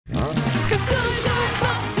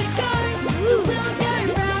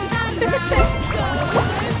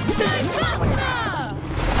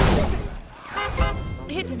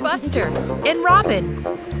Buster and Robin.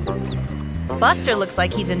 Buster looks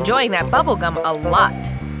like he's enjoying that bubblegum a lot.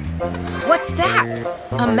 What's that?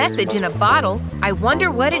 A message in a bottle. I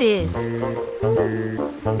wonder what it is.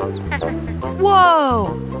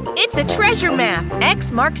 Whoa! It's a treasure map.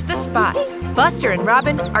 X marks the spot. Buster and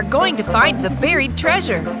Robin are going to find the buried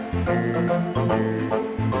treasure.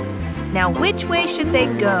 Now, which way should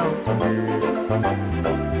they go?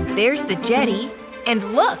 There's the jetty. And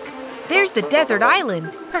look! There's the desert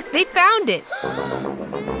island. They found it.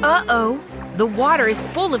 Uh-oh. The water is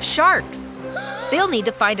full of sharks. They'll need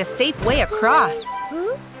to find a safe way across.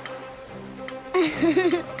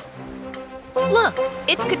 Look,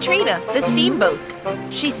 it's Katrina, the steamboat.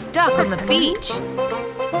 She's stuck on the beach.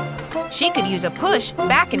 She could use a push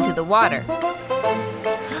back into the water.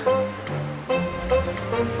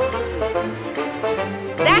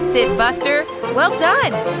 That's it, Buster. Well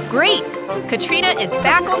done. Great. Katrina is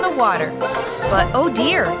back on the water. But oh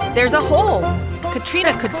dear, there's a hole.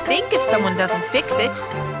 Katrina could sink if someone doesn't fix it.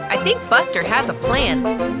 I think Buster has a plan.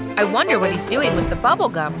 I wonder what he's doing with the bubble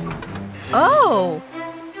gum. Oh!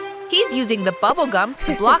 He's using the bubble gum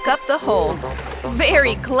to block up the hole.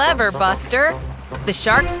 Very clever, Buster. The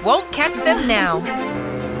sharks won't catch them now.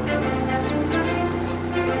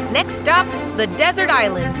 Next stop, the desert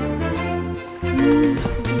island.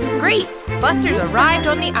 Great! Buster's arrived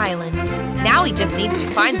on the island. Now he just needs to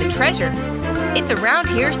find the treasure. It's around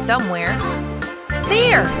here somewhere.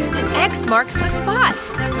 There! X marks the spot.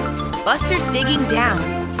 Buster's digging down.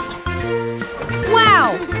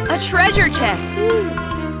 Wow! A treasure chest!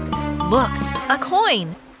 Look, a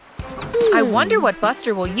coin! I wonder what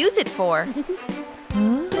Buster will use it for.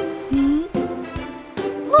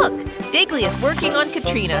 Look, Diggly is working on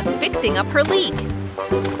Katrina, fixing up her leak.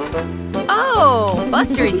 Oh,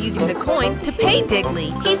 Buster is using the coin to pay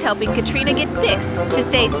Diggly. He's helping Katrina get fixed to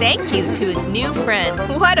say thank you to his new friend.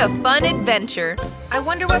 What a fun adventure. I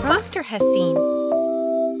wonder what Buster has seen.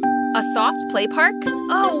 A soft play park?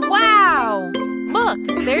 Oh, wow!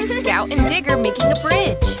 Look, there's Scout and Digger making a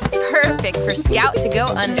bridge. Perfect for Scout to go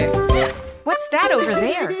under. What's that over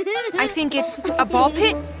there? I think it's a ball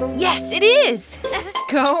pit. Yes, it is!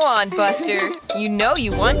 Go on, Buster. You know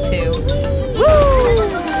you want to.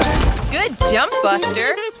 Woo! Good jump,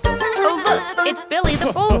 Buster. Oh, look, it's Billy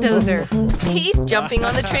the bulldozer. He's jumping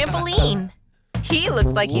on the trampoline. He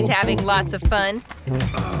looks like he's having lots of fun.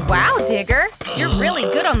 Wow, Digger, you're really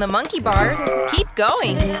good on the monkey bars. Keep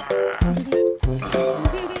going.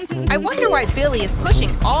 I wonder why Billy is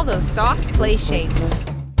pushing all those soft play shapes.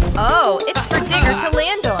 Oh, it's for Digger to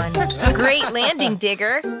land on. Great landing,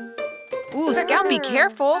 Digger. Ooh, Scout, be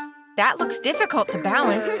careful. That looks difficult to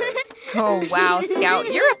balance. Oh, wow,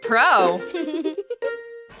 Scout, you're a pro.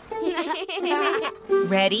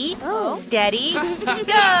 Ready, steady,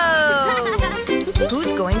 go!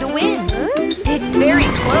 Who's going to win? It's very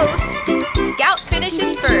close. Scout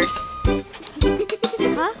finishes first.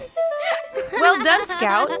 Well done,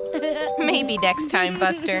 Scout. Maybe next time,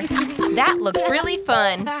 Buster. That looked really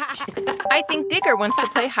fun. I think Digger wants to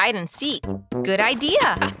play hide and seek. Good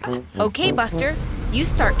idea. Okay, Buster. You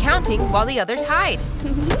start counting while the others hide.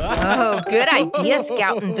 Oh, good idea,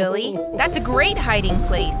 Scout and Billy. That's a great hiding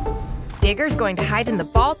place. Digger's going to hide in the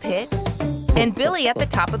ball pit, and Billy at the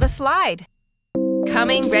top of the slide.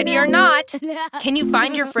 Coming, ready or not. Can you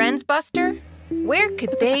find your friends, Buster? Where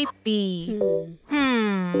could they be?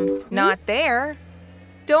 Not there.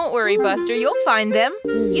 Don't worry, Buster, you'll find them.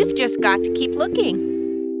 You've just got to keep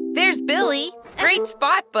looking. There's Billy. Great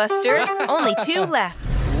spot, Buster. Only 2 left.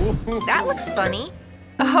 That looks funny.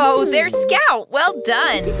 Oh, there's Scout. Well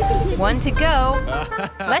done. 1 to go.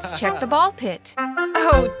 Let's check the ball pit.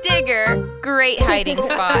 Oh, Digger. Great hiding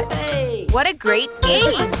spot. What a great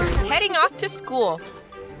game. Heading off to school.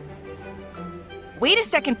 Wait a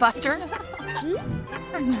second, Buster.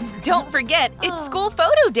 Don't forget, it's school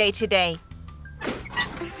photo day today.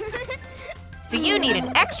 So you need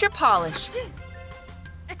an extra polish.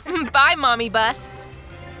 Bye, Mommy Bus.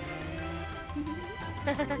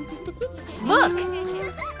 Look,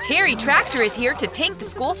 Terry Tractor is here to take the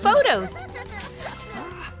school photos.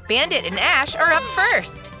 Bandit and Ash are up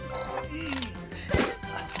first.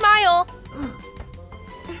 Smile.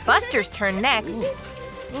 Buster's turn next.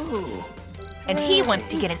 Ooh. And he wants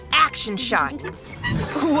to get an action shot.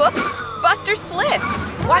 Whoops! Buster slipped.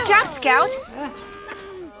 Watch out, Scout.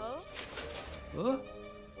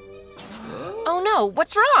 Oh no,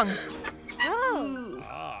 what's wrong?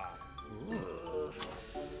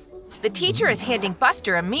 The teacher is handing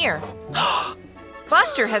Buster a mirror.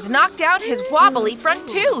 Buster has knocked out his wobbly front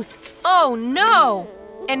tooth. Oh no!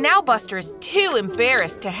 And now Buster is too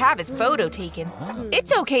embarrassed to have his photo taken.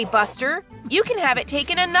 It's okay, Buster. You can have it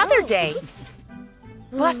taken another day.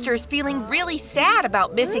 Buster's feeling really sad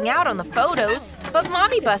about missing out on the photos, but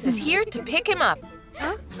Mommy Bus is here to pick him up.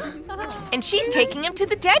 And she's taking him to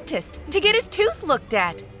the dentist to get his tooth looked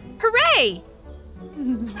at. Hooray!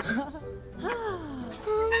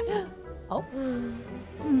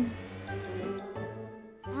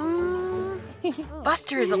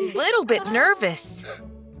 Buster is a little bit nervous.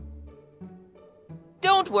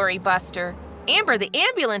 Don't worry, Buster. Amber the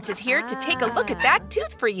ambulance is here to take a look at that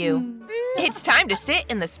tooth for you. It's time to sit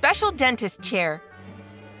in the special dentist chair.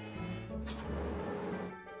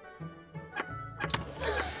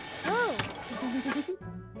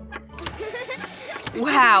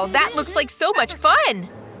 Wow, that looks like so much fun!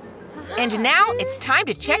 And now it's time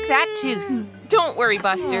to check that tooth. Don't worry,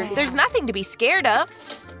 Buster. There's nothing to be scared of.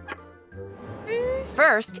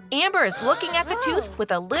 First, Amber is looking at the tooth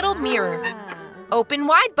with a little mirror. Open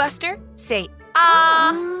wide, Buster. Say,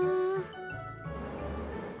 ah!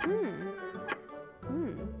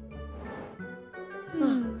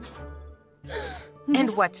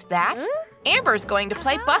 And what's that? Amber's going to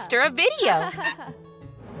play Buster a video.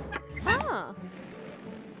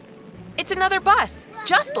 It's another bus,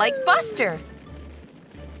 just like Buster.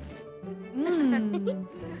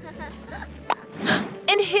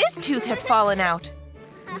 And his tooth has fallen out.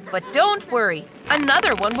 But don't worry,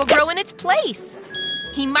 another one will grow in its place.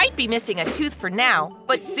 He might be missing a tooth for now,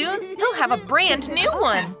 but soon he'll have a brand new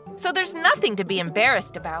one. So there's nothing to be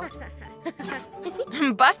embarrassed about.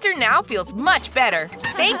 Buster now feels much better.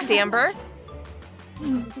 Thanks, Amber.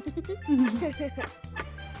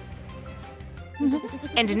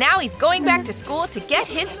 And now he's going back to school to get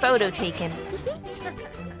his photo taken.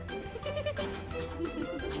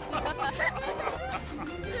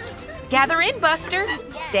 Gather in, Buster.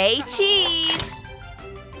 Say cheese.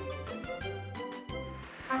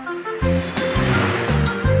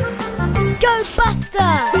 Go, Buster!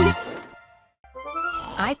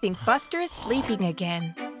 I think Buster is sleeping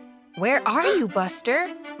again. Where are you,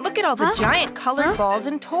 Buster? Look at all the giant colored balls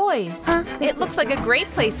and toys. It looks like a great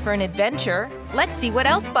place for an adventure. Let's see what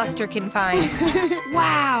else Buster can find.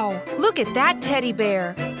 Wow! Look at that teddy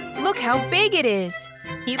bear. Look how big it is.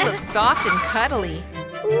 He looks soft and cuddly.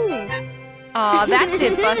 Aw, that's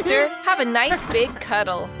it, Buster. Have a nice big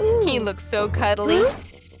cuddle. He looks so cuddly.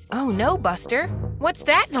 Oh no, Buster. What's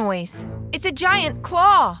that noise? It's a giant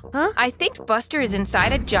claw. I think Buster is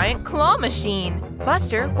inside a giant claw machine.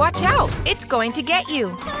 Buster, watch out. It's going to get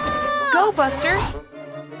you. Go, Buster.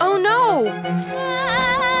 Oh no.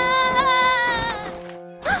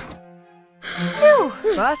 Whew.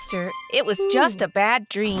 Buster, it was just a bad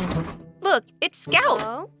dream. Look, it's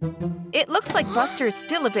Scout. It looks like Buster is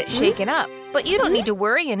still a bit shaken up, but you don't need to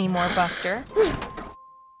worry anymore, Buster.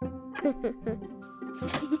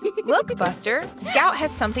 Look, Buster, Scout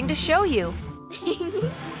has something to show you.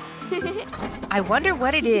 I wonder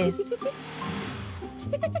what it is.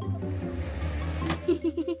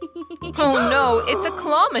 Oh no, it's a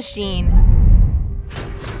claw machine.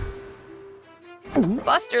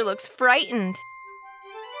 Buster looks frightened.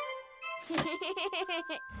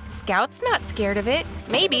 Scout's not scared of it.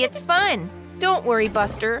 Maybe it's fun. Don't worry,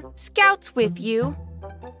 Buster. Scout's with you.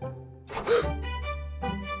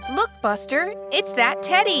 Look, Buster, it's that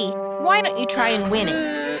teddy. Why don't you try and win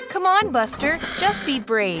it? Come on, Buster, just be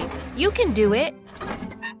brave. You can do it.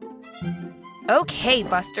 Okay,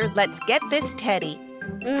 Buster, let's get this teddy.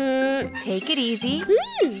 Take it easy.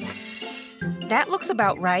 That looks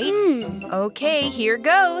about right. Okay, here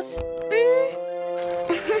goes.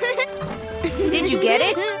 Did you get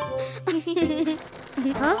it?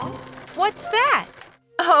 What's that?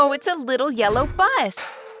 Oh, it's a little yellow bus.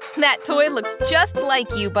 That toy looks just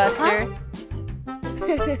like you, Buster.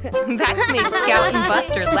 That's made Scout and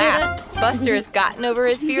Buster laugh. Buster has gotten over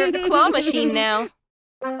his fear of the claw machine now.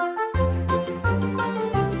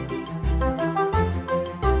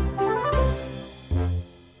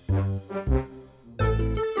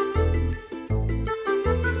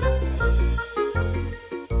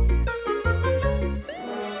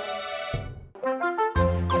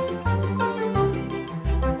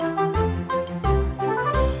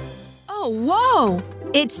 Whoa!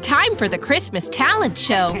 It's time for the Christmas talent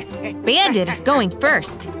show. Bandit is going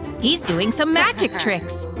first. He's doing some magic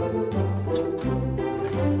tricks.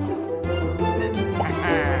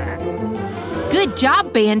 Good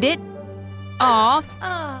job, Bandit.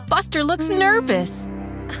 Aw, Buster looks nervous.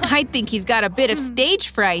 I think he's got a bit of stage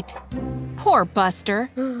fright. Poor Buster.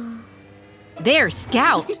 There's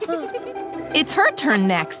Scout. It's her turn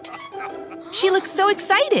next. She looks so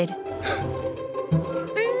excited.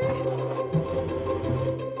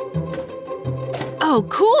 Oh,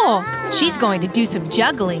 cool! She's going to do some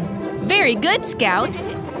juggling. Very good, Scout.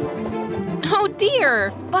 Oh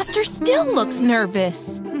dear, Buster still looks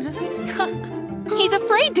nervous. He's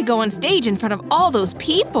afraid to go on stage in front of all those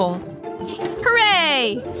people.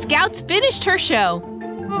 Hooray! Scout's finished her show.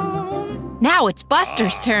 Now it's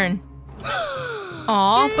Buster's turn.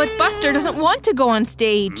 Aw, but Buster doesn't want to go on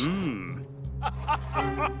stage.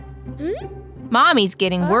 Mommy's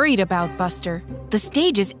getting worried about Buster. The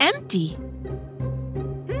stage is empty.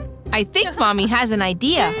 I think Mommy has an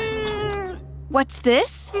idea. What's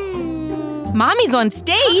this? Mommy's on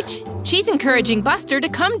stage. She's encouraging Buster to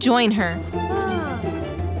come join her.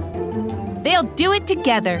 They'll do it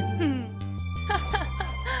together.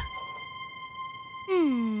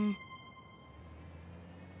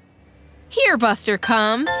 Here Buster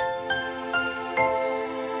comes.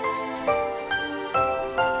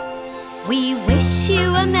 We wish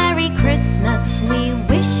you a Merry Christmas. We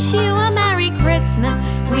wish you a Merry Christmas.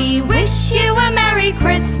 We wish you a Merry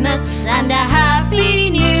Christmas and a Happy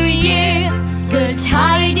New Year. Good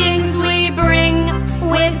tidings we bring,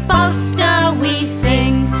 with Buster we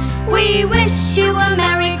sing. We wish you a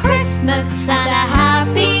Merry Christmas and a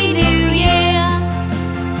Happy New Year.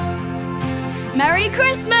 Merry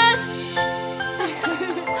Christmas!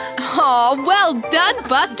 Aw, well done,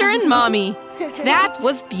 Buster and Mommy. That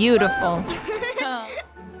was beautiful.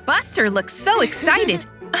 Buster looks so excited.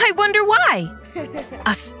 I wonder why.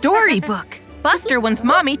 A storybook. Buster wants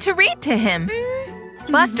Mommy to read to him.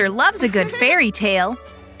 Buster loves a good fairy tale.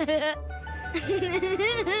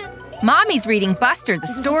 Mommy's reading Buster the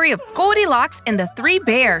story of Goldilocks and the 3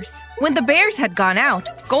 bears. When the bears had gone out,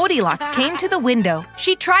 Goldilocks came to the window.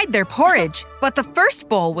 She tried their porridge, but the first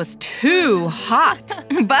bowl was too hot.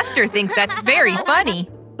 Buster thinks that's very funny.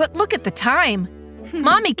 But look at the time.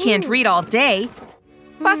 Mommy can't read all day.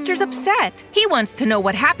 Buster's upset. He wants to know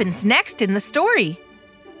what happens next in the story.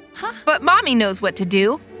 But Mommy knows what to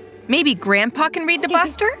do. Maybe Grandpa can read to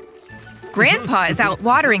Buster? Grandpa is out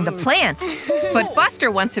watering the plants, but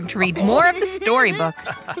Buster wants him to read more of the storybook.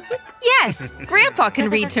 Yes, Grandpa can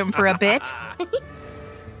read to him for a bit.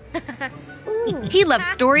 He loves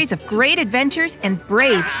stories of great adventures and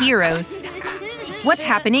brave heroes. What's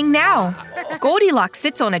happening now? Goldilocks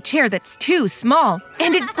sits on a chair that's too small,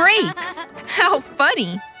 and it breaks. How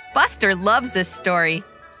funny! Buster loves this story.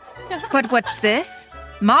 But what's this?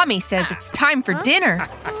 Mommy says it's time for dinner.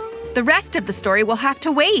 The rest of the story will have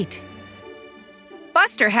to wait.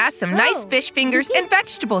 Buster has some nice fish fingers and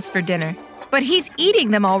vegetables for dinner, but he's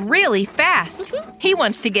eating them all really fast. He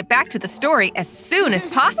wants to get back to the story as soon as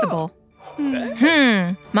possible.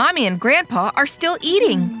 Mommy and Grandpa are still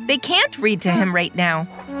eating. They can't read to him right now.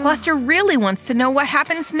 Buster really wants to know what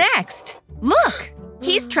happens next. Look!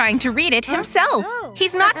 He's trying to read it himself.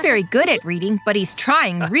 He's not very good at reading, but he's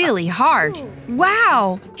trying really hard.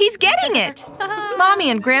 Wow! He's getting it! Mommy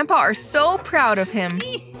and Grandpa are so proud of him.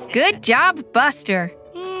 Good job, Buster.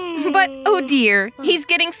 But oh dear, he's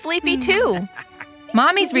getting sleepy too.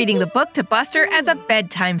 Mommy's reading the book to Buster as a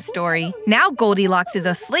bedtime story. Now Goldilocks is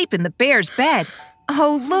asleep in the bear's bed.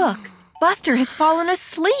 Oh look, Buster has fallen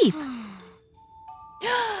asleep.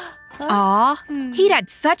 Aw, he'd had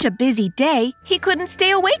such a busy day, he couldn't stay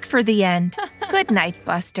awake for the end. Good night,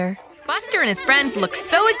 Buster. Buster and his friends look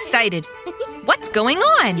so excited. What's going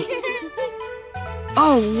on?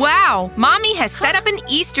 Oh, wow! Mommy has set up an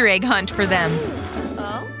Easter egg hunt for them.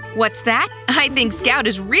 What's that? I think Scout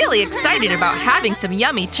is really excited about having some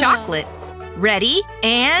yummy chocolate. Ready,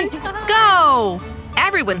 and go!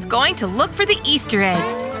 Everyone's going to look for the Easter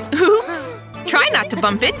eggs. Oops! Try not to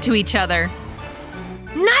bump into each other.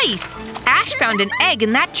 Nice! Ash found an egg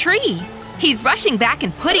in that tree. He's rushing back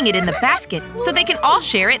and putting it in the basket so they can all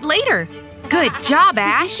share it later. Good job,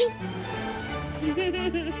 Ash!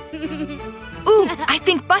 Ooh, I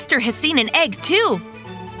think Buster has seen an egg too.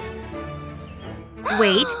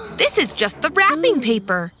 Wait, this is just the wrapping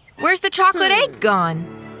paper. Where's the chocolate egg gone?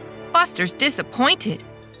 Buster's disappointed.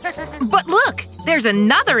 But look, there's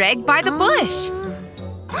another egg by the bush.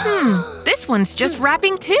 This one's just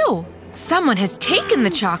wrapping too. Someone has taken the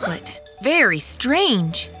chocolate. Very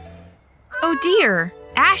strange. Oh dear,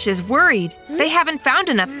 Ash is worried. They haven't found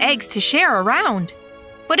enough eggs to share around.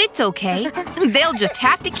 But it's okay. They'll just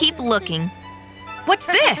have to keep looking. What's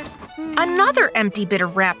this? Another empty bit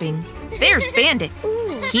of wrapping. There's Bandit.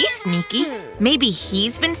 He's sneaky. Maybe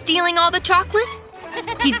he's been stealing all the chocolate?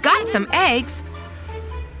 He's got some eggs.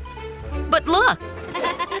 But look,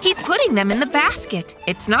 he's putting them in the basket.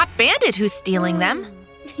 It's not Bandit who's stealing them.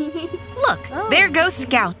 Look, there goes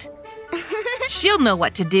Scout. She'll know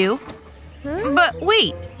what to do. But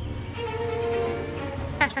wait.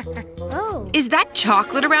 Is that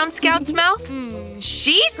chocolate around Scout's mouth?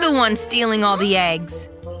 She's the one stealing all the eggs.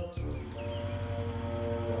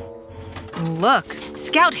 Look,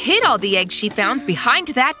 Scout hid all the eggs she found behind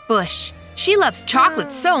that bush. She loves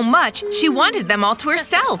chocolate so much, she wanted them all to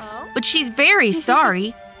herself. But she's very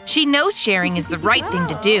sorry. She knows sharing is the right thing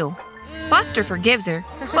to do. Buster forgives her,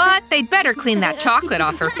 but they'd better clean that chocolate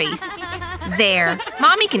off her face. There,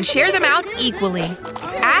 Mommy can share them out equally.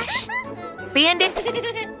 Ash,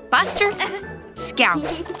 Bandit, Buster, Scout.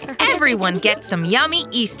 Everyone gets some yummy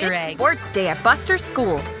Easter eggs. Sports day at Buster's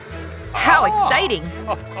school. How exciting!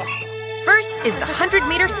 First is the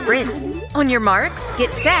 100-meter sprint. On your marks,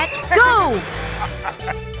 get set, go!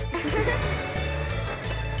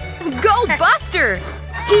 Go, Buster!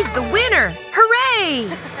 He's the winner! Hooray!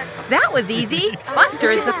 That was easy.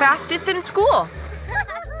 Buster is the fastest in school.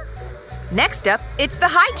 Next up, it's the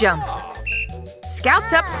high jump.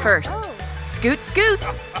 Scout's up first. Scoot, scoot.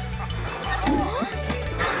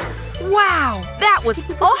 Wow, that was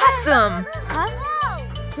awesome!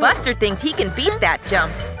 Buster thinks he can beat that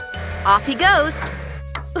jump. Off he goes.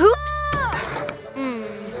 Oops!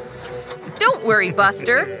 Don't worry,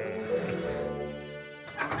 Buster.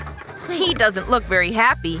 He doesn't look very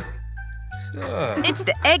happy. It's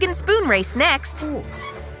the egg and spoon race next.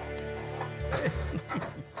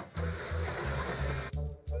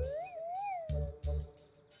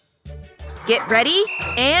 Get ready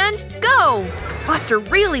and go! Buster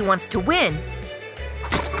really wants to win.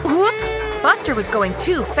 Whoops! Buster was going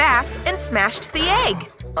too fast and smashed the egg.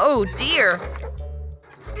 Oh dear.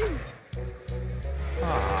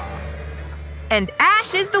 And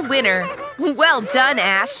Ash is the winner. Well done,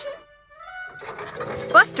 Ash.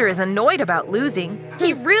 Buster is annoyed about losing.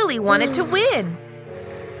 He really wanted to win.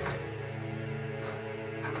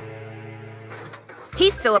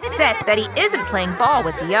 He's so upset that he isn't playing ball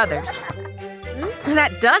with the others.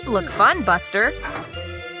 That does look fun, Buster.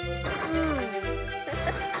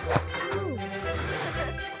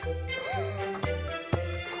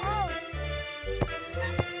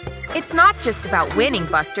 It's not just about winning,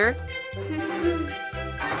 Buster.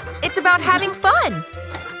 It's about having fun.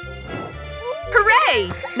 Hooray!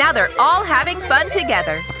 Now they're all having fun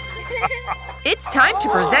together. It's time to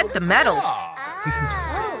present the medals.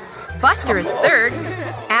 Buster is third,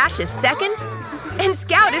 Ash is second, and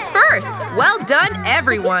Scout is first. Well done,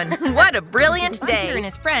 everyone. What a brilliant day. Buster and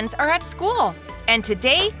his friends are at school, and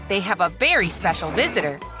today they have a very special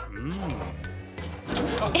visitor.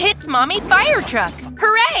 It's Mommy Fire Truck.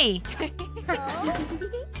 Hooray!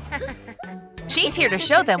 She's here to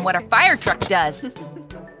show them what a fire truck does.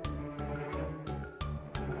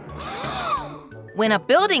 When a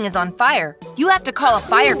building is on fire, you have to call a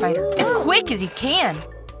firefighter as quick as you can.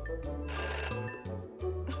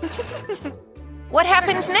 What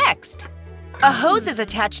happens next? A hose is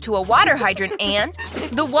attached to a water hydrant and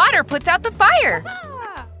the water puts out the fire.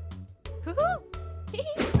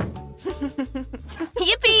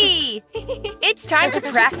 Yippee! It's time to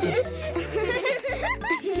practice.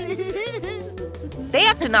 They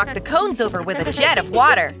have to knock the cones over with a jet of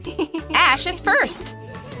water. Ash is first.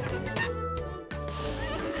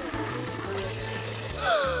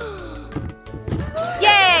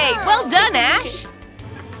 Yay! Well done, Ash!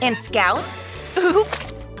 And Scout?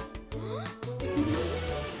 Oops!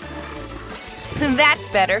 That's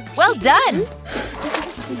better. Well done!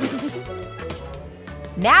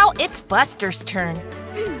 Now it's Buster's turn.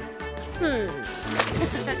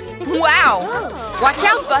 Wow! Watch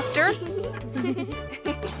out, Buster!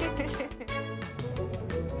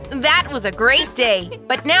 That was a great day,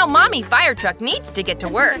 but now Mommy Fire Truck needs to get to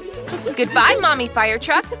work. Goodbye, Mommy Fire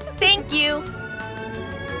Truck. Thank you.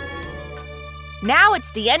 Now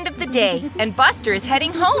it's the end of the day, and Buster is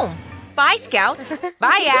heading home. Bye, Scout.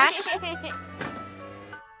 Bye, Ash.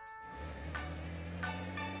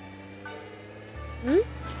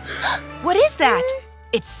 What is that?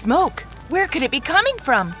 It's smoke. Where could it be coming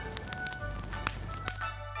from?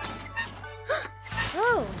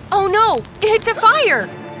 Oh no! It's a fire!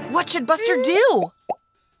 What should Buster do?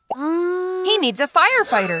 He needs a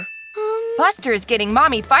firefighter. Buster is getting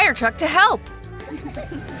Mommy Fire Truck to help.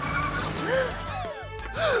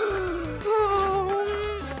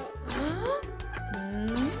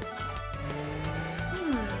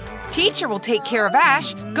 Teacher will take care of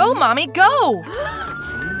Ash. Go, Mommy, go!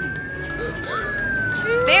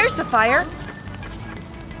 There's the fire.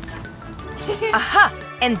 Aha!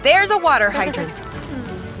 And there's a water hydrant.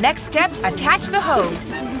 Next step, attach the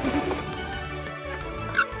hose.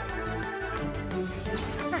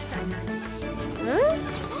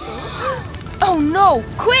 Oh no!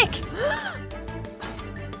 Quick!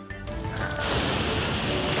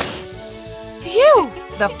 Phew!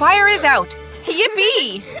 The fire is out!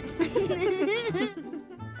 Yippee!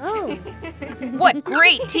 Oh. What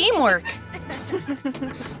great teamwork!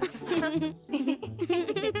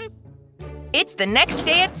 It's the next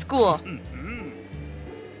day at school.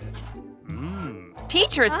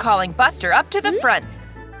 Teacher is calling Buster up to the front.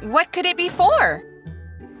 What could it be for?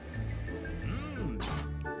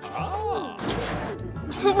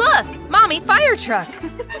 Look! Mommy Fire Truck!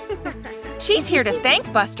 She's here to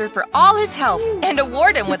thank Buster for all his help and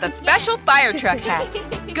award him with a special fire truck hat.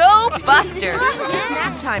 Go, Buster!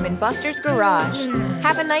 Nap time in Buster's garage.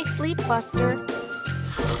 Have a nice sleep, Buster.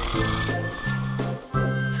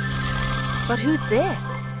 But who's this?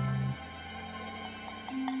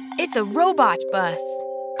 It's a robot bus.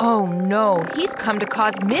 Oh no, he's come to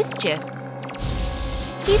cause mischief.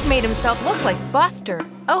 He's made himself look like Buster.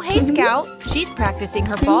 Oh, hey, Scout. She's practicing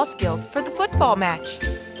her ball skills for the football match.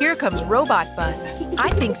 Here comes Robot Bus. I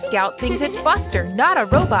think Scout thinks it's Buster, not a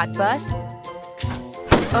robot bus.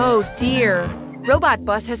 Oh dear. Robot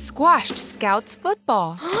Bus has squashed Scout's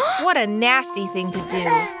football. What a nasty thing to do.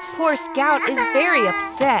 Poor Scout is very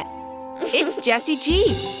upset. It's Jessie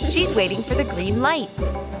G. She's waiting for the green light.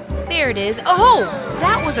 There it is. Oh,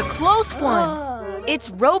 that was a close one.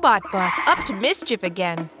 It's Robot Bus up to mischief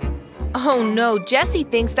again. Oh no, Jessie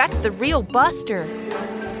thinks that's the real Buster.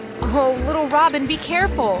 Oh, little Robin, be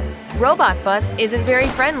careful. Robot Bus isn't very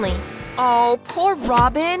friendly. Oh, poor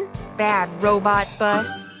Robin. Bad Robot Bus.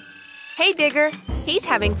 Hey, Digger. He's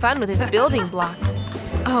having fun with his building blocks.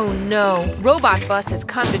 Oh no, Robot Bus has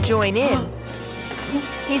come to join in.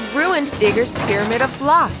 He's ruined Digger's pyramid of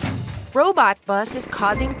blocks. Robot Bus is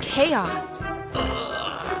causing chaos.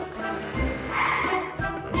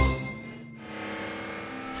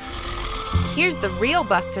 Here's the real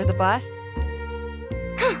Buster the Bus.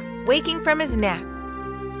 Waking from his nap.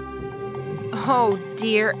 Oh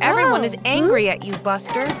dear, everyone is angry at you,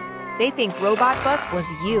 Buster. They think Robot Bus was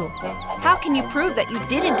you. How can you prove that you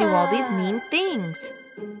didn't do all these mean things?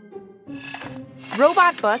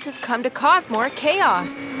 Robot Bus has come to cause more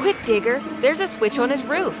chaos. Quick, Digger, there's a switch on his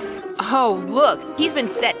roof. Oh, look, he's been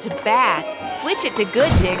set to bad. Switch it to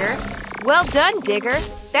good, Digger. Well done, Digger.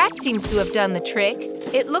 That seems to have done the trick.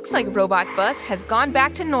 It looks like Robot Bus has gone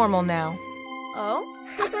back to normal now. Oh?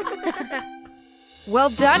 Well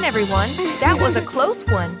done, everyone. That was a close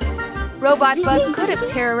one. Robot Bus could have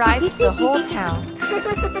terrorized the whole town.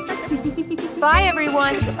 Bye,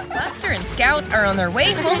 everyone. Buster and Scout are on their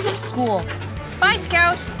way home from school. Bye,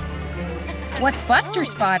 Scout. What's Buster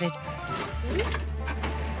spotted?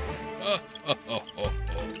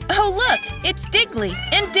 Oh, look, it's Diggly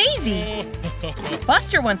and Daisy.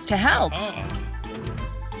 Buster wants to help.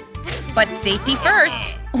 But safety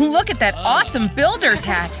first. Look at that awesome builder's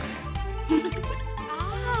hat.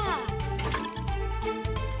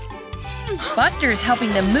 Buster is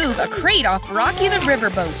helping them move a crate off Rocky the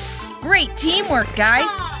riverboat. Great teamwork, guys.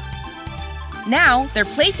 Now they're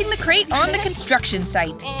placing the crate on the construction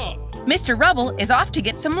site. Mr. Rubble is off to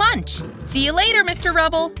get some lunch. See you later, Mr.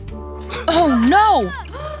 Rubble. Oh no!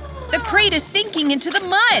 The crate is sinking into the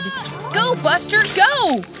mud. Go, Buster,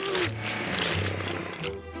 go!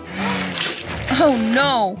 Oh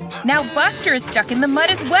no! Now Buster is stuck in the mud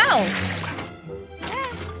as well.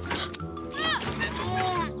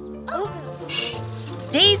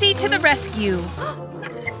 Daisy to the rescue!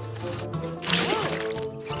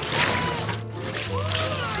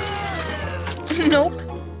 Nope,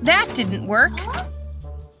 that didn't work.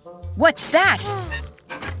 What's that?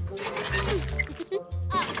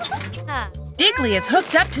 Diggly is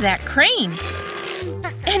hooked up to that crane.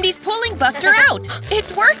 And he's pulling Buster out.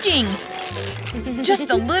 It's working! Just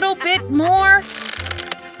a little bit more.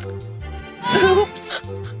 Oops!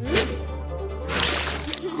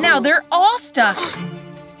 Now they're all stuck.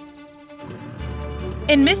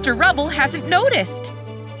 And Mr. Rubble hasn't noticed.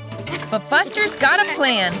 But Buster's got a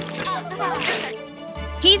plan.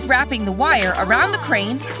 He's wrapping the wire around the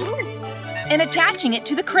crane and attaching it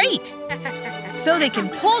to the crate so they can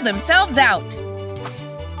pull themselves out.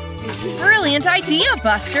 Brilliant idea,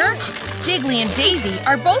 Buster! Diggly and Daisy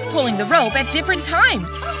are both pulling the rope at different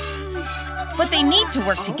times. But they need to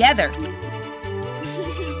work together.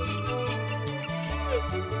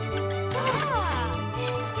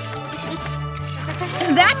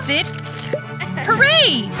 That's it!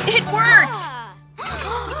 Hooray! It worked!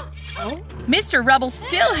 Mr. Rubble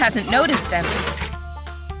still hasn't noticed them.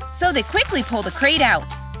 So they quickly pull the crate out.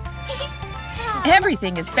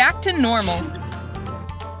 Everything is back to normal.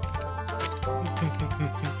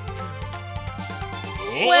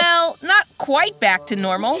 Well, not quite back to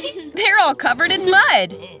normal. They're all covered in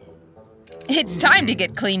mud. It's time to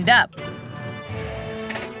get cleaned up.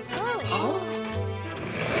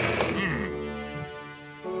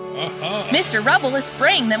 Mr. Rubble is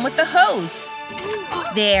spraying them with the hose.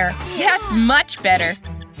 There, that's much better.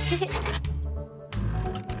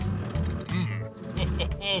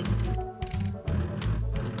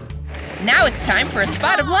 Now it's time for a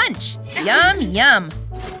spot of lunch. Yum, yum.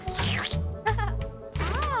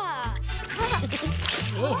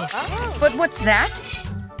 But what's that?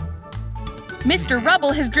 Mr.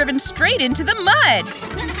 Rubble has driven straight into the mud.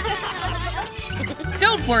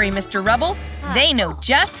 Don't worry, Mr. Rubble. They know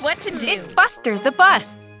just what to do. It's Buster the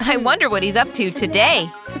bus. I wonder what he's up to today.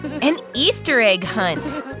 An Easter egg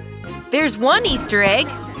hunt. There's one Easter egg.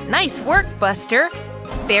 Nice work, Buster.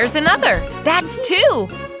 There's another. That's 2.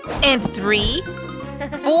 And 3,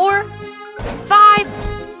 4, 5.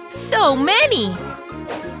 So many.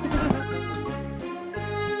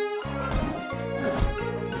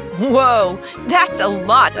 Whoa, that's a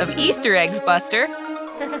lot of Easter eggs, Buster.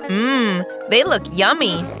 They look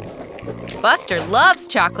yummy. Buster loves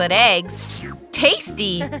chocolate eggs.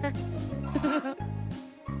 Tasty.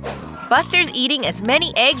 Buster's eating as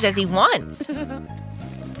many eggs as he wants.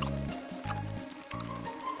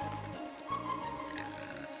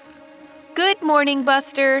 Good morning,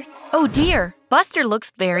 Buster. Oh dear, Buster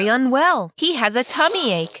looks very unwell. He has a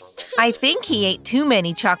tummy ache. I think he ate too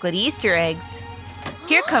many chocolate Easter eggs.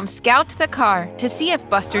 Here comes Scout the car to see if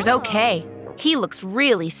Buster's okay. He looks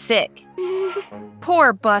really sick.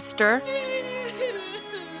 Poor Buster.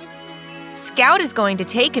 Scout is going to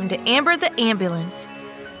take him to Amber the ambulance.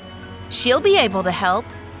 She'll be able to help.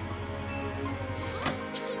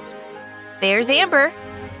 There's Amber.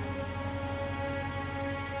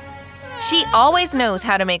 She always knows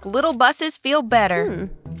how to make little buses feel better.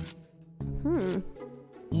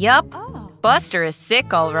 Yup, Buster is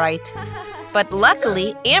sick all right. But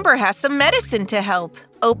luckily, Amber has some medicine to help.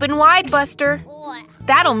 Open wide, Buster.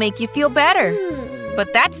 That'll make you feel better.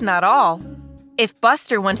 But that's not all. If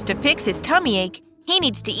Buster wants to fix his tummy ache, he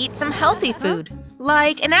needs to eat some healthy food,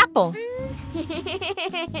 like an apple.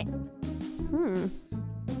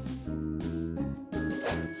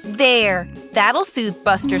 There, that'll soothe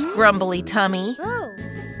Buster's grumbly tummy.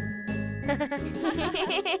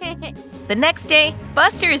 The next day,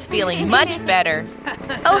 Buster is feeling much better.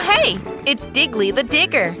 Oh hey, it's Diggly the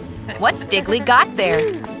Digger. What's Diggly got there?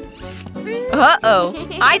 Uh-oh,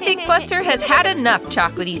 I think Buster has had enough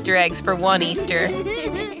chocolate Easter eggs for one Easter.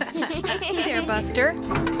 Hey there, Buster.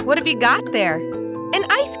 What have you got there? An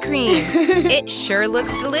ice cream. It sure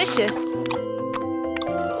looks delicious.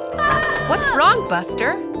 What's wrong,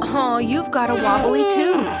 Buster? Oh, you've got a wobbly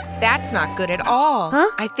tooth. That's not good at all.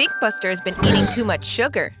 I think Buster has been eating too much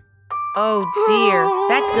sugar. Oh dear,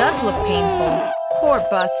 that does look painful. Poor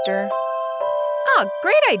Buster. Oh,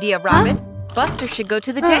 great idea, Robin. Buster should go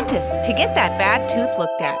to the dentist to get that bad tooth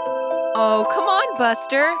looked at. Oh, come on,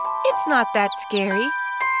 Buster. It's not that scary.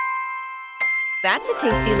 That's a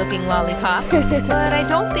tasty-looking lollipop, but I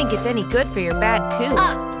don't think it's any good for your bad tooth.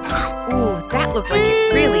 Ooh, that looked like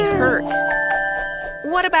it really hurt.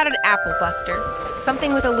 What about an apple, Buster?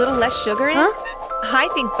 Something with a little less sugar in it? I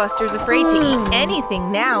think Buster's afraid to eat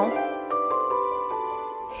anything now.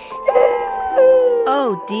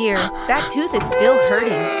 Oh dear, that tooth is still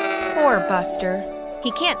hurting. Poor Buster.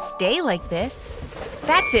 He can't stay like this.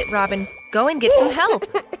 That's it, Robin. Go and get some help.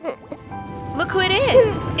 Look who it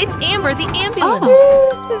is. It's Amber the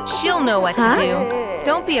ambulance. She'll know what to do.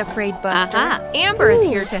 Don't be afraid, Buster. Amber is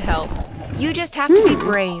here to help. You just have to be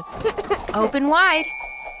brave. Open wide.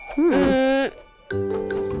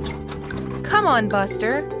 Come on,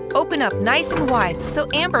 Buster. Open up nice and wide so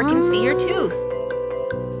Amber can see your tooth.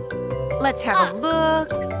 Let's have a look.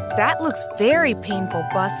 That looks very painful,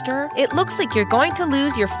 Buster. It looks like you're going to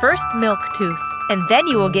lose your first milk tooth. And then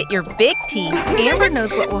you will get your big teeth. Amber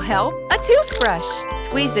knows what will help. A toothbrush.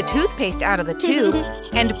 Squeeze the toothpaste out of the tube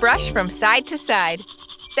and brush from side to side.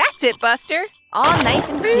 That's it, Buster. All nice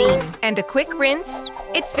and clean. And a quick rinse.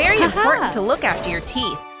 It's very important to look after your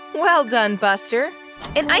teeth. Well done, Buster.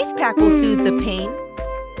 An ice pack will soothe the pain.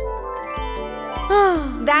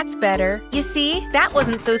 That's better. You see, that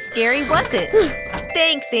wasn't so scary, was it?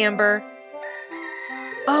 Thanks, Amber.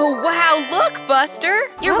 Oh, wow, look, Buster!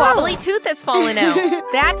 Your wobbly tooth has fallen out.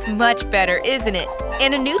 That's much better, isn't it?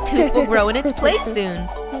 And a new tooth will grow in its place soon.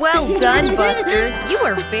 Well done, Buster. You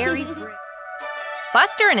are very brave.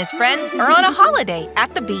 Buster and his friends are on a holiday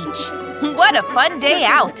at the beach. What a fun day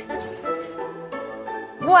out!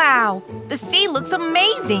 Wow, the sea looks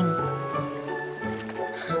amazing.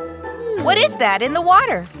 What is that in the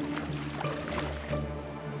water?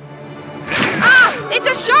 Ah, it's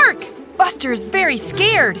a shark! Buster is very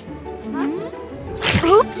scared.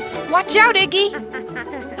 Oops, watch out, Iggy.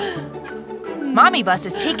 Mommy Bus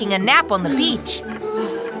is taking a nap on the beach.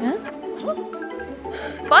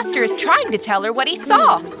 Buster is trying to tell her what he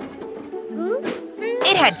saw.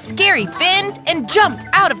 It had scary fins and jumped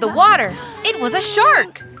out of the water. It was a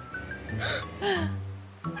shark.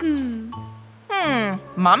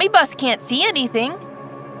 Mommy Bus can't see anything.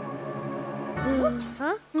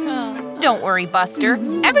 Don't worry, Buster.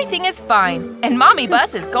 Everything is fine, and Mommy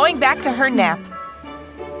Bus is going back to her nap.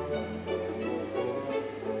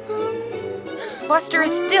 Buster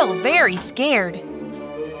is still very scared.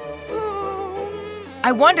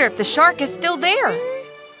 I wonder if the shark is still there.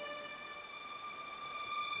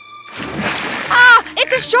 Ah!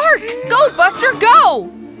 It's a shark! Go, Buster, go!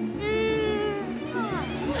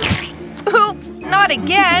 Oops, not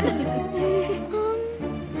again.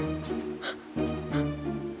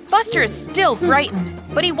 Buster is still frightened,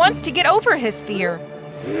 but he wants to get over his fear.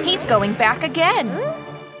 He's going back again.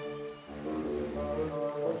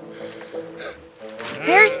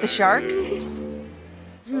 There's the shark.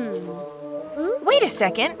 Wait a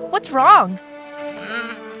second, what's wrong?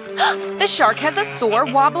 The shark has a sore,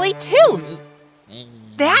 wobbly tooth.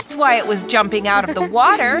 That's why it was jumping out of the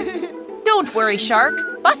water. Don't worry,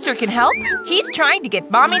 Shark. Buster can help. He's trying to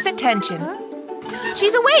get Mommy's attention.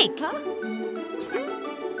 She's awake.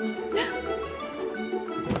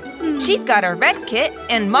 She's got her red kit,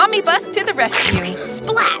 and Mommy Bus to the rescue.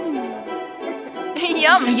 Splat!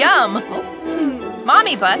 Yum, yum!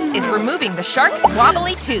 Mommy Bus is removing the shark's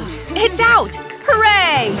wobbly tooth. It's out!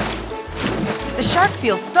 Hooray! The shark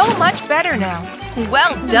feels so much better now.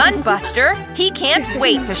 Well done, Buster! He can't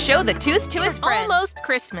wait to show the tooth to his friend. Almost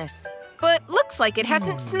Christmas, but looks like it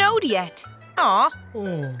hasn't snowed yet. Aw.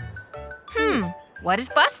 What is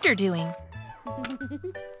Buster doing?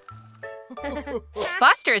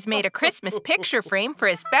 Buster has made a Christmas picture frame for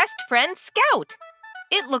his best friend, Scout.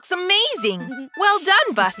 It looks amazing! Well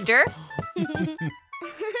done, Buster!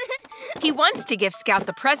 He wants to give Scout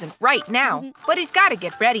the present right now, but he's got to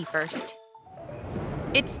get ready first.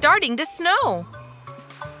 It's starting to snow.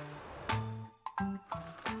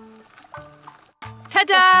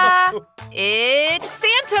 Ta-da! It's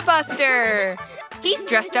Santa Buster! He's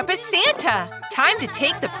dressed up as Santa. Time to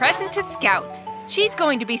take the present to Scout. She's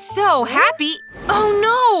going to be so happy. Oh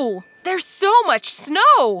no! There's so much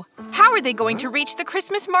snow! How are they going to reach the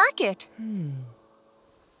Christmas market?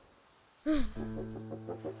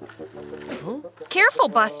 Careful,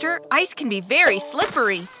 Buster. Ice can be very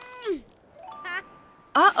slippery.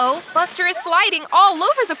 Uh-oh, Buster is sliding all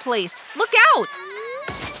over the place. Look out!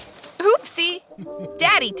 Oopsie!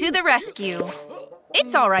 Daddy to the rescue.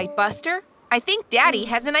 It's all right, Buster. I think Daddy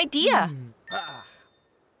has an idea.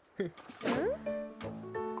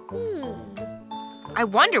 I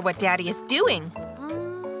wonder what Daddy is doing.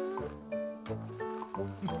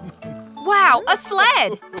 Wow, a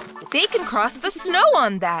sled! They can cross the snow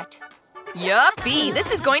on that. Yuppie,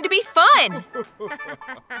 this is going to be fun!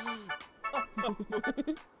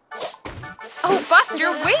 Oh,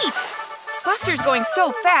 Buster, wait! Buster's going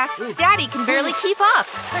so fast, Daddy can barely keep up.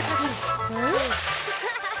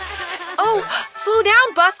 Oh, slow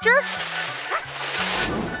down, Buster!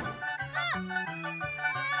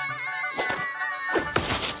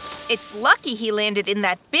 It's lucky he landed in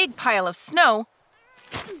that big pile of snow.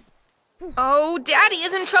 Oh, Daddy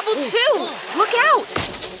is in trouble too! Look out!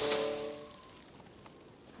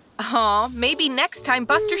 Aw, maybe next time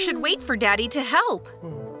Buster should wait for Daddy to help.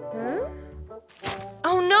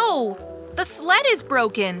 Oh no! The sled is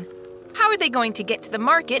broken! How are they going to get to the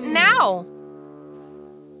market now?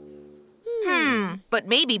 But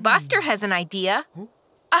maybe Buster has an idea.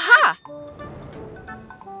 Aha!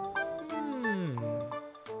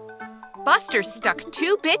 Buster stuck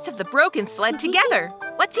 2 bits of the broken sled together.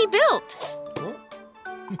 What's he built?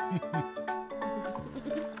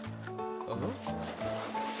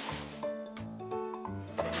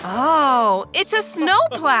 Oh, it's a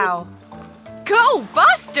snowplow! Go,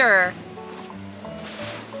 Buster!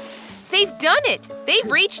 They've done it! They've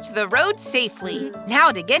reached the road safely.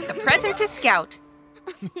 Now to get the present to Scout.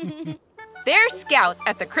 There's Scout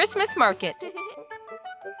at the Christmas market.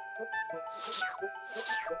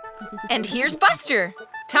 And here's Buster.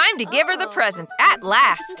 Time to give her the present at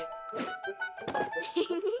last.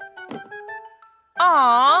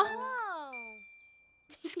 Aww.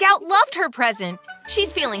 Scout loved her present.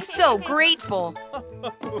 She's feeling so grateful.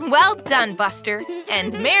 Well done, Buster,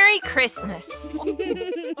 and Merry Christmas.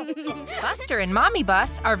 Buster and Mommy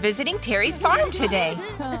Bus are visiting Terry's farm today.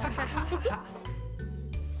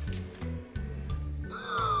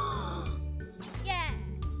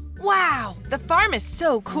 Wow, the farm is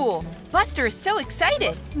so cool. Buster is so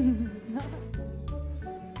excited.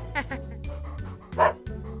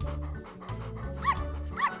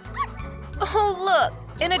 Oh,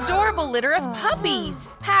 look, an adorable litter of puppies.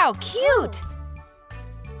 How cute!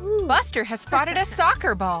 Buster has spotted a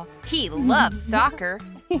soccer ball. He loves soccer.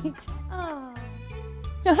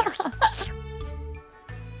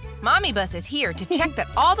 Mommy Bus is here to check that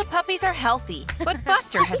all the puppies are healthy, but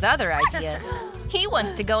Buster has other ideas. He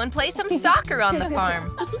wants to go and play some soccer on the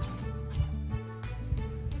farm.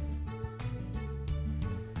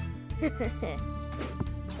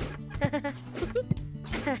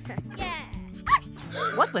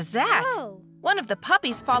 What was that? One of the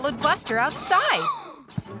puppies followed Buster outside.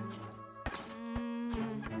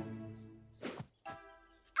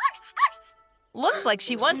 Looks like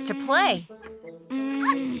she wants to play.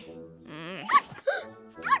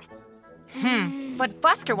 But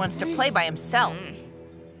Buster wants to play by himself.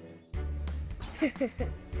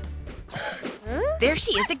 There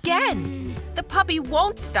she is again. The puppy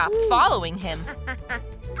won't stop following him.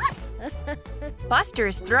 Buster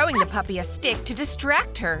is throwing the puppy a stick to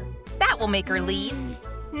distract her. That will make her leave.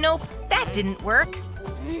 Nope, that didn't work.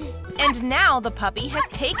 And now the puppy has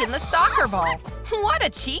taken the soccer ball. What a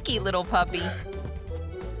cheeky little puppy.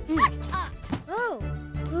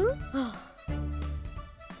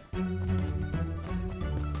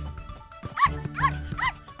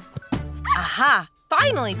 Aha!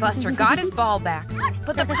 Finally, Buster got his ball back.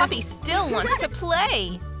 But the puppy still wants to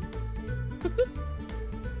play.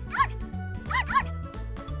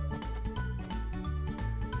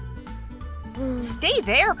 Stay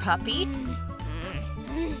there, puppy.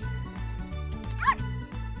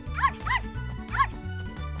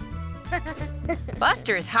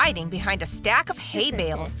 Buster is hiding behind a stack of hay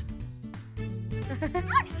bales.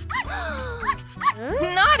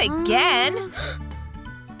 Not again!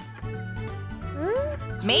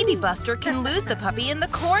 Maybe Buster can lose the puppy in the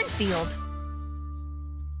cornfield.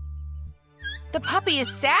 The puppy is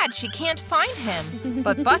sad she can't find him,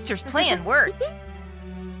 but Buster's plan worked.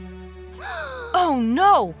 Oh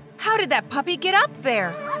no! How did that puppy get up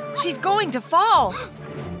there? She's going to fall!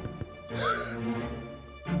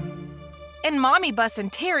 And Mommy Bus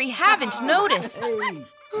and Terry haven't noticed.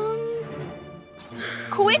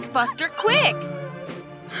 Quick, Buster, quick!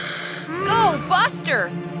 Go,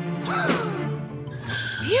 Buster!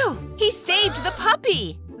 Phew! He saved the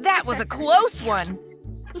puppy! That was a close one!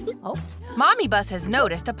 Mommy Bus has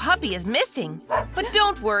noticed a puppy is missing. But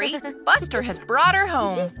don't worry, Buster has brought her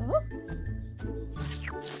home.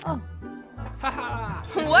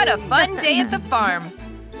 What a fun day at the farm!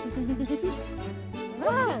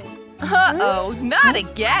 Uh-oh, not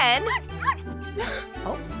again!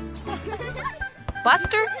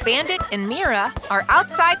 Buster, Bandit, and Mira are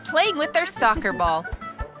outside playing with their soccer ball.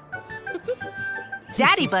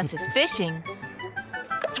 Daddy Bus is fishing.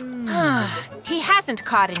 He hasn't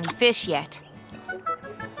caught any fish yet.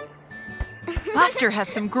 Buster has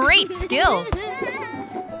some great skills.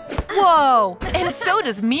 Whoa, and so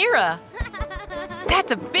does Mira.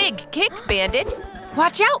 That's a big kick, Bandit.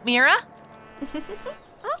 Watch out, Mira.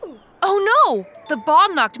 Oh no, the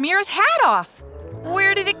ball knocked Mira's hat off.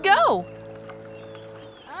 Where did it go?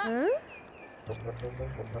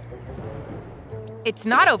 It's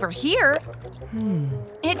not over here.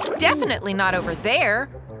 It's definitely not over there.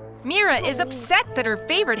 Mira is upset that her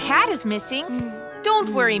favorite hat is missing.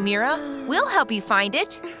 Don't worry, Mira. We'll help you find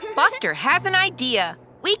it. Buster has an idea.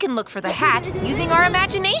 We can look for the hat using our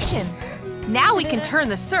imagination. Now we can turn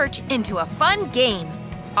the search into a fun game.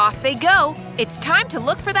 Off they go. It's time to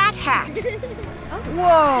look for that hat.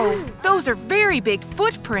 Whoa, those are very big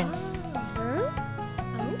footprints.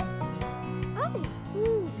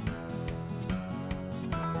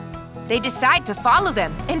 They decide to follow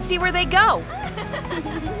them and see where they go.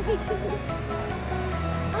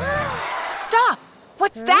 Stop!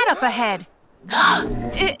 What's that up ahead?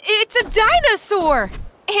 It's a dinosaur!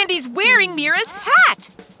 And he's wearing Mira's hat!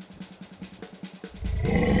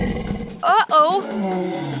 Uh-oh!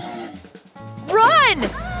 Run!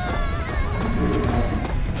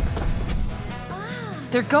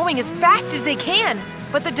 They're going as fast as they can,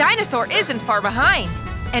 but the dinosaur isn't far behind.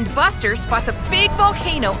 And Buster spots a big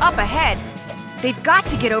volcano up ahead. They've got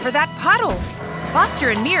to get over that puddle. Buster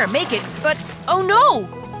and Mira make it, but oh no!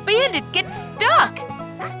 Bandit gets stuck!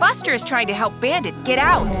 Buster is trying to help Bandit get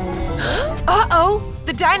out. Uh-oh!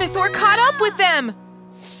 The dinosaur caught up with them!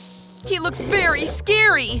 He looks very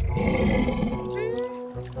scary.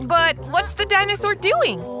 But what's the dinosaur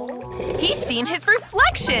doing? He's seen his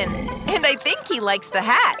reflection, and I think he likes the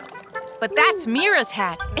hat. But that's Mira's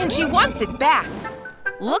hat, and she wants it back.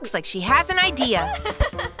 Looks like she has an idea.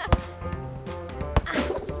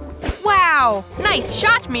 Wow! Nice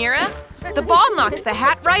shot, Mira! The ball knocked the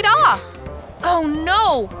hat right off. Oh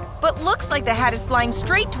no! But looks like the hat is flying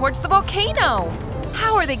straight towards the volcano.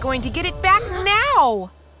 How are they going to get it back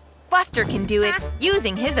now? Buster can do it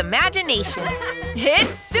using his imagination.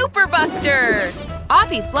 It's Super Buster! Off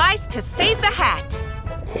he flies to save the hat.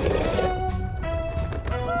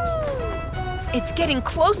 It's getting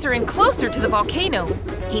closer and closer to the volcano.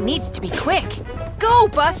 He needs to be quick. Go,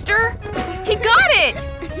 Buster! He got it!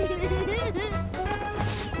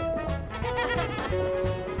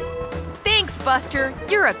 Thanks, Buster.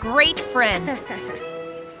 You're a great friend.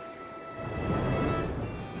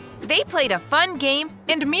 They played a fun game,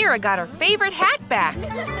 and Mira got her favorite hat back.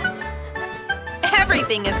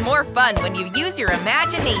 Everything is more fun when you use your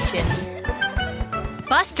imagination.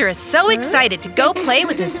 Buster is so excited to go play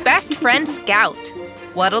with his best friend, Scout.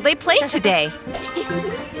 What'll they play today?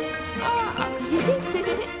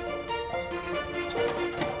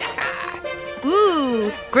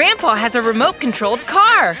 Ooh, Grandpa has a remote-controlled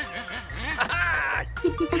car.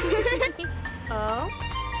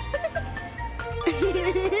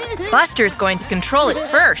 Buster's going to control it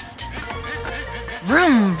first.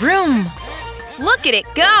 Vroom, vroom. Look at it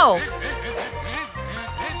go!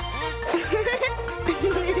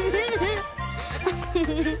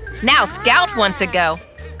 Now Scout wants a go.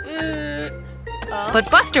 But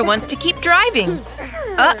Buster wants to keep driving.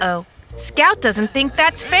 Uh-oh, Scout doesn't think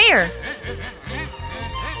that's fair.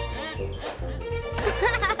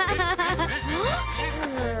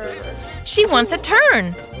 She wants a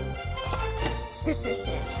turn.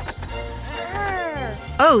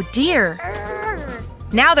 Oh dear.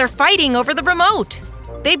 Now they're fighting over the remote.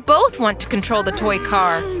 They both want to control the toy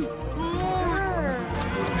car.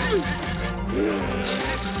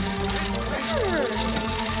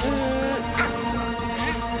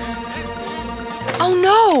 Oh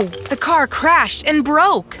no! The car crashed and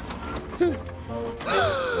broke.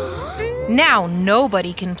 Now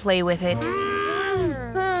nobody can play with it.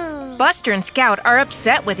 Buster and Scout are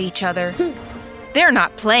upset with each other. They're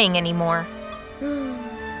not playing anymore.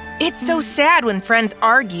 It's so sad when friends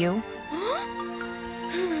argue.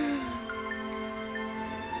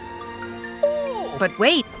 But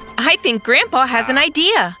wait, I think Grandpa has an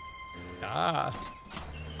idea.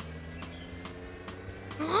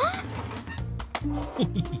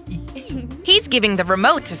 He's giving the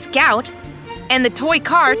remote to Scout and the toy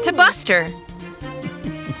car to Buster.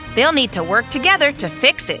 They'll need to work together to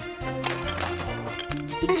fix it.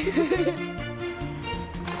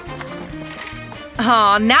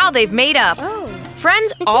 Aw, now they've made up.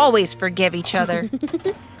 Friends always forgive each other.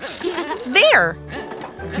 There!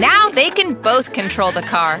 Now they can both control the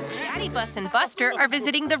car. Daddy Bus and Buster are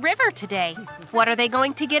visiting the river today. What are they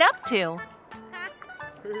going to get up to?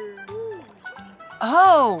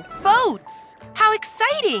 Oh, boats! How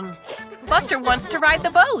exciting! Buster wants to ride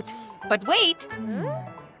the boat. But wait,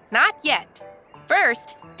 not yet.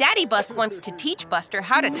 First, Daddy Bus wants to teach Buster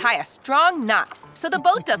how to tie a strong knot so the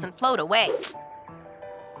boat doesn't float away.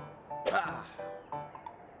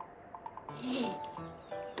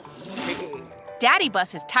 Daddy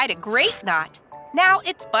Bus has tied a great knot. Now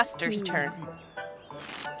it's Buster's turn.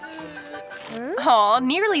 Aw,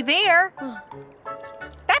 nearly there.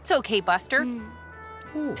 That's okay, Buster.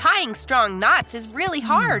 Tying strong knots is really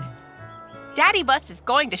hard. Daddy Bus is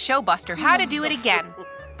going to show Buster how to do it again.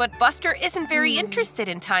 But Buster isn't very interested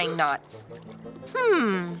in tying knots.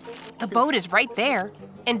 The boat is right there,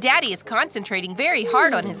 and Daddy is concentrating very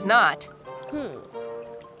hard on his knot.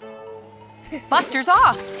 Buster's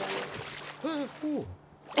off.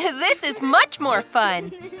 This is much more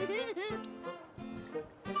fun.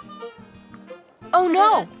 Oh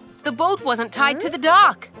no, the boat wasn't tied to the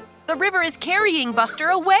dock. The river is carrying Buster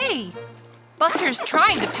away. Buster's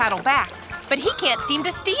trying to paddle back, but he can't seem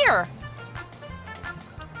to steer.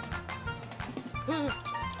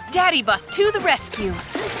 Daddy Bus to the rescue.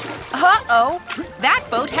 Uh-oh, that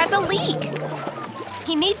boat has a leak.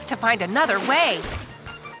 He needs to find another way.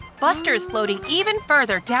 Buster's floating even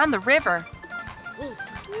further down the river.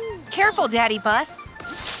 Careful, Daddy Bus.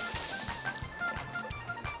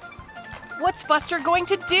 What's Buster going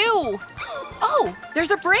to do? Oh,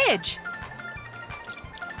 there's a bridge.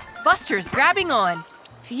 Buster's grabbing on.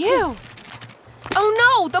 Phew. Oh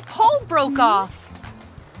no, the pole broke off.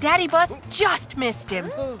 Daddy Bus just missed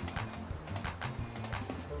him.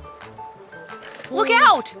 Look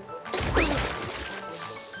out!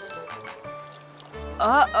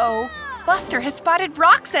 Uh-oh, Buster has spotted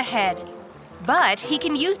rocks ahead. But he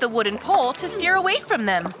can use the wooden pole to steer away from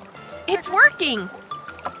them. It's working!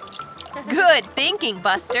 Good thinking,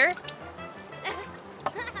 Buster.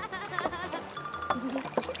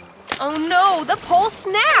 Oh no, the pole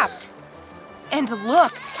snapped! And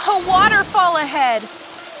look, a waterfall ahead!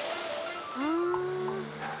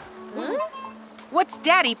 What's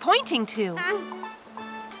Daddy pointing to?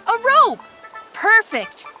 rope!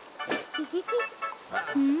 Perfect!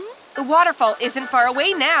 The waterfall isn't far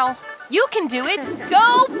away now. You can do it!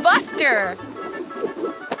 Go, Buster!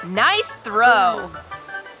 Nice throw!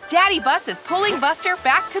 Daddy Bus is pulling Buster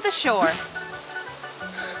back to the shore.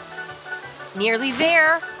 Nearly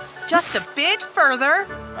there. Just a bit further.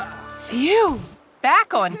 Phew!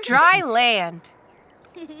 Back on dry land.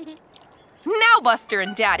 Now Buster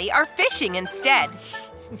and Daddy are fishing instead.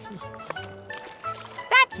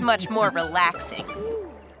 That's much more relaxing.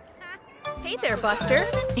 Hey there, Buster.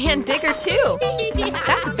 And Digger, too.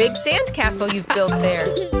 That's a big sandcastle you've built there.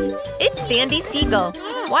 It's Sandy Seagull.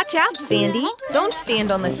 Watch out, Sandy. Don't stand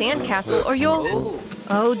on the sandcastle or you'll…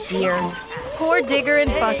 Oh, dear. Poor Digger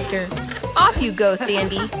and Buster. Off you go,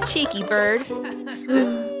 Sandy, cheeky bird.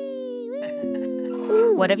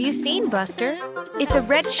 What have you seen, Buster? It's a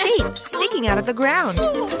red shape sticking out of the ground.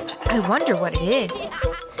 I wonder what it is.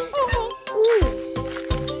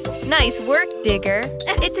 Nice work, Digger.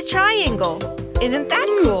 It's a triangle. Isn't that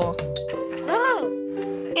cool?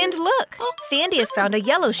 And look, Sandy has found a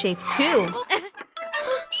yellow shape, too.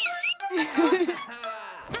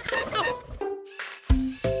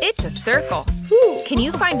 It's a circle. Can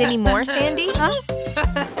you find any more, Sandy?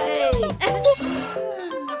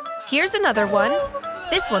 Here's another one.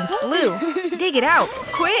 This one's blue. Dig it out,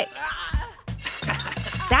 quick.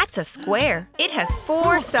 That's a square. It has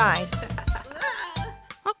 4 sides.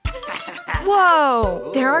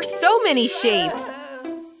 Whoa! There are so many shapes.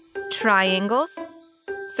 Triangles,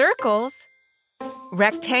 circles,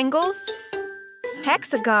 rectangles,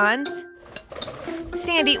 hexagons.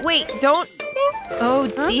 Sandy, wait, don't… Oh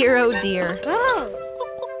dear, oh dear.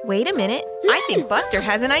 Wait a minute. I think Buster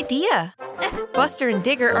has an idea. Buster and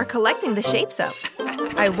Digger are collecting the shapes up.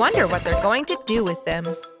 I wonder what they're going to do with them.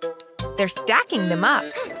 They're stacking them up.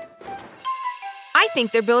 I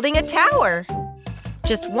think they're building a tower.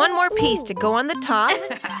 Just one more piece to go on the top.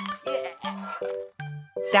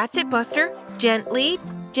 That's it, Buster. Gently,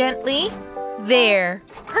 gently. There.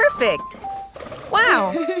 Perfect.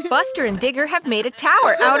 Wow, Buster and Digger have made a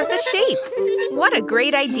tower out of the shapes. What a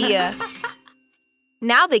great idea.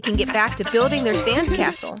 Now they can get back to building their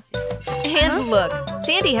sandcastle. And look,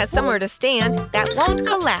 Sandy has somewhere to stand that won't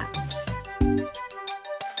collapse.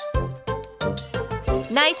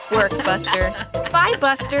 Nice work, Buster. Bye,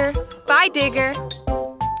 Buster. Bye, Digger.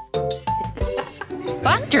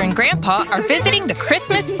 Buster and Grandpa are visiting the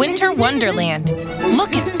Christmas Winter Wonderland.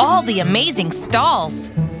 Look at all the amazing stalls.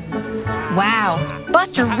 Wow,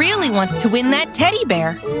 Buster really wants to win that teddy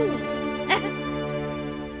bear.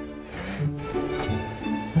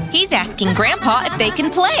 He's asking Grandpa if they can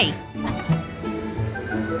play.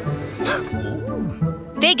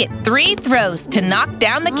 They get 3 throws to knock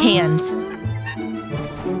down the cans.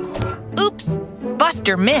 Oops,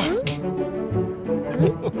 Buster missed.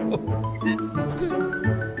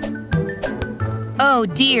 Oh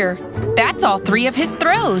dear, that's all 3 of his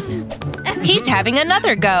throws. He's having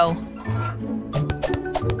another go.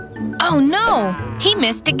 Oh no, he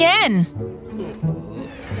missed again.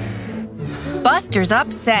 Buster's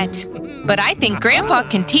upset, but I think Grandpa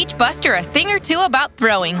can teach Buster a thing or two about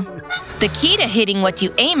throwing. The key to hitting what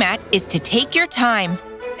you aim at is to take your time.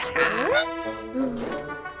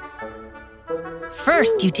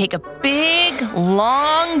 First, you take a big,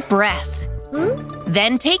 long breath.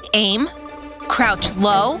 Then take aim, crouch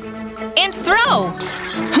low, and throw.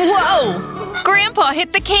 Whoa! Grandpa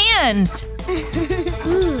hit the cans!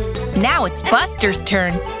 Now it's Buster's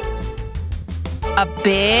turn. A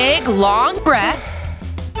big, long breath.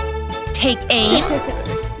 Take aim.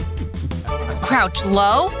 Crouch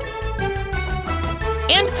low.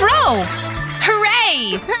 And throw!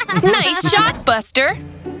 Hooray! Nice shot, Buster!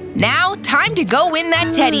 Now, time to go win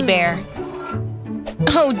that teddy bear.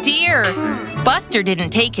 Oh dear! Buster didn't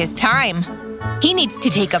take his time. He needs to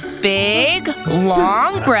take a big,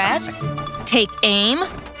 long breath, take aim,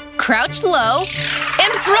 crouch low,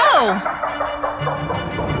 and throw!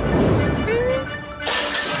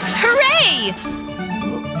 Hooray!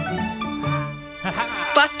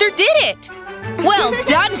 Buster did it! Well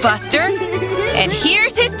done, Buster! And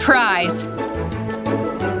here's his prize!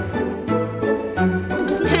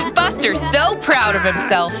 Buster's so proud of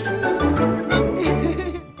himself!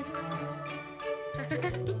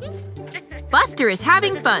 Buster is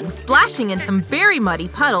having fun splashing in some very muddy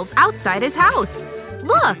puddles outside his house.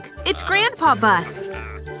 Look, it's Grandpa Bus.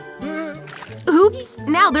 Oops,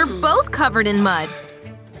 now they're both covered in mud.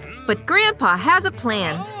 But Grandpa has a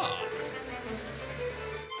plan.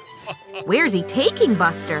 Where's he taking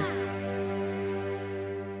Buster?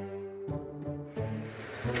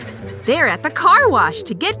 They're at the car wash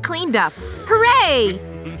to get cleaned up. Hooray!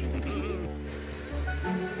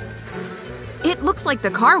 It looks like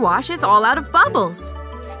the car wash is all out of bubbles.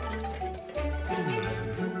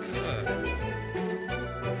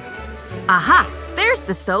 Aha! There's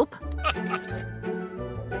the soap.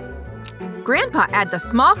 Grandpa adds a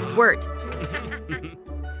small squirt.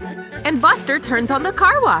 And Buster turns on the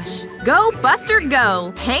car wash. Go, Buster,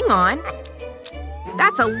 go! Hang on.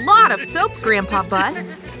 That's a lot of soap, Grandpa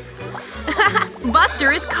Bus.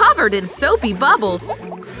 Buster is covered in soapy bubbles.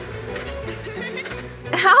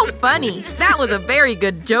 How funny! That was a very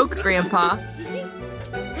good joke, Grandpa.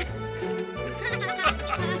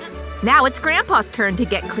 Now it's Grandpa's turn to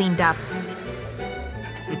get cleaned up.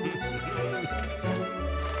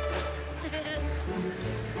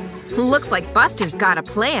 Looks like Buster's got a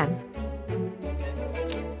plan.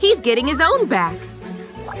 He's getting his own back.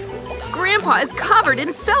 Grandpa is covered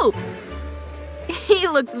in soap. He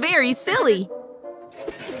looks very silly.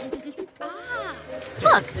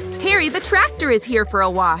 Look, Terry the tractor is here for a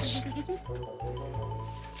wash.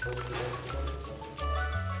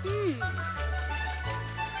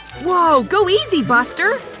 Whoa, go easy,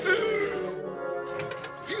 Buster.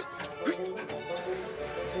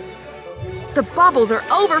 The bubbles are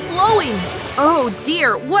overflowing. Oh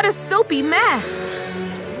dear, what a soapy mess.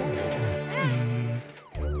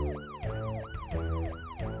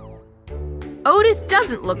 Otis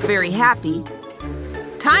doesn't look very happy.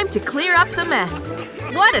 Time to clear up the mess.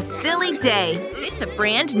 What a silly day. It's a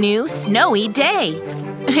brand new, snowy day.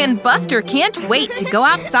 And Buster can't wait to go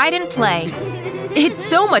outside and play. It's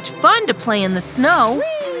so much fun to play in the snow.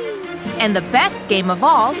 And the best game of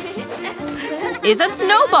all is a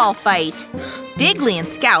snowball fight. Diggly and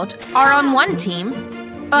Scout are on one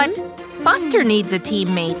team, but Buster needs a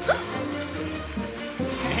teammate.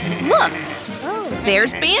 Look,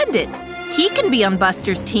 there's Bandit. He can be on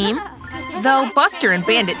Buster's team, though Buster and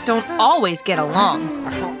Bandit don't always get along.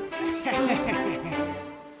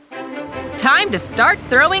 Time to start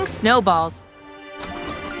throwing snowballs.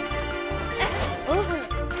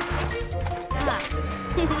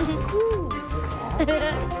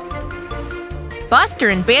 Buster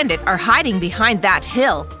and Bandit are hiding behind that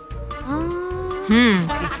hill.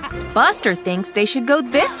 Buster thinks they should go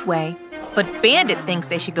this way, but Bandit thinks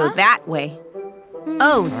they should go that way.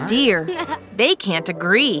 Oh dear, they can't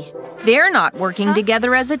agree. They're not working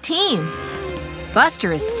together as a team.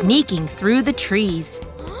 Buster is sneaking through the trees,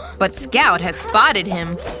 but Scout has spotted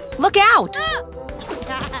him. Look out!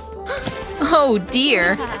 Oh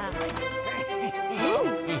dear.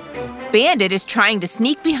 Bandit is trying to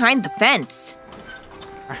sneak behind the fence.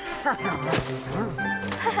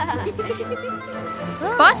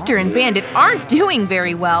 Buster and Bandit aren't doing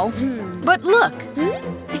very well. But look,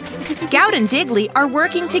 Scout and Diggly are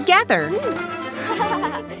working together.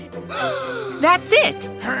 That's it.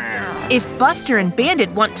 If Buster and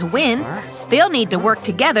Bandit want to win, they'll need to work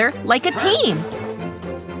together like a team.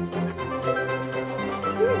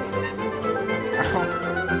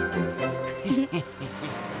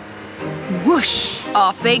 Whoosh!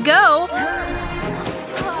 Off they go.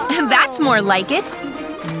 That's more like it.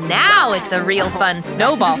 Now it's a real fun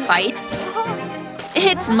snowball fight.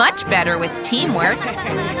 It's much better with teamwork.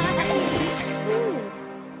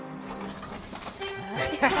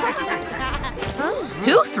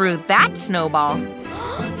 Who threw that snowball?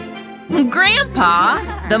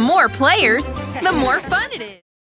 Grandpa! The more players, the more fun it is.